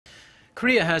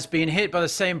Korea has been hit by the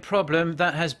same problem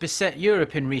that has beset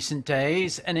Europe in recent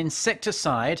days. An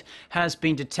insecticide has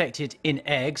been detected in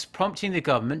eggs, prompting the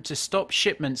government to stop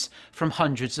shipments from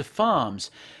hundreds of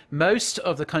farms. Most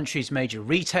of the country's major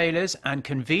retailers and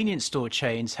convenience store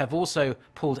chains have also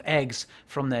pulled eggs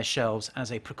from their shelves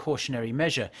as a precautionary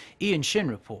measure. Unshin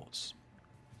reports.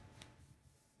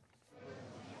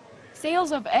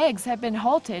 Sales of eggs have been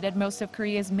halted at most of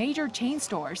Korea's major chain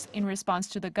stores in response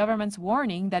to the government's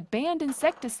warning that banned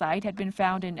insecticide had been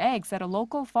found in eggs at a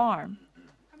local farm.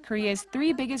 Korea's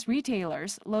three biggest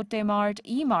retailers, Lotte Mart,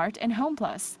 E-mart and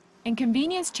Homeplus, and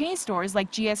convenience chain stores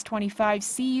like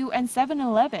GS25, CU and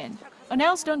 7-Eleven,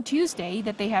 announced on Tuesday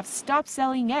that they have stopped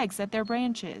selling eggs at their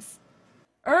branches.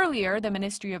 Earlier, the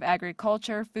Ministry of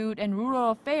Agriculture, Food and Rural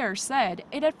Affairs said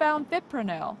it had found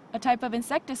fipronil, a type of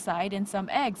insecticide, in some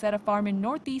eggs at a farm in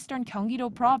northeastern Gyeonggi-do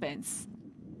Province.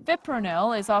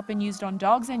 Fipronil is often used on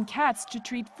dogs and cats to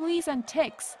treat fleas and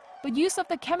ticks, but use of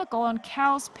the chemical on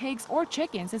cows, pigs or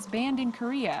chickens is banned in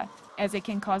Korea, as it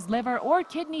can cause liver or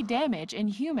kidney damage in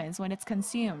humans when it's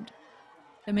consumed.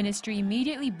 The ministry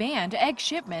immediately banned egg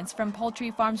shipments from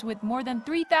poultry farms with more than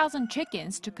 3,000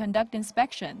 chickens to conduct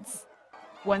inspections.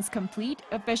 Once complete,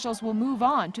 officials will move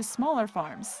on to smaller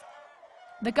farms.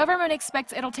 The government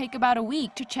expects it'll take about a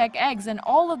week to check eggs in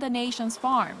all of the nation's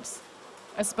farms.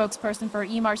 A spokesperson for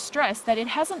E-mart stressed that it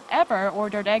hasn't ever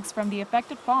ordered eggs from the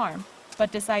affected farm,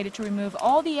 but decided to remove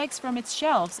all the eggs from its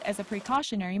shelves as a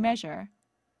precautionary measure.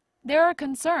 There are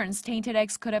concerns tainted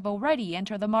eggs could have already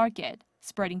entered the market,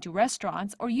 spreading to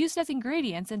restaurants or used as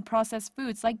ingredients in processed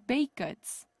foods like baked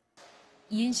goods.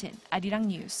 Unshin, Arirang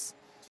News.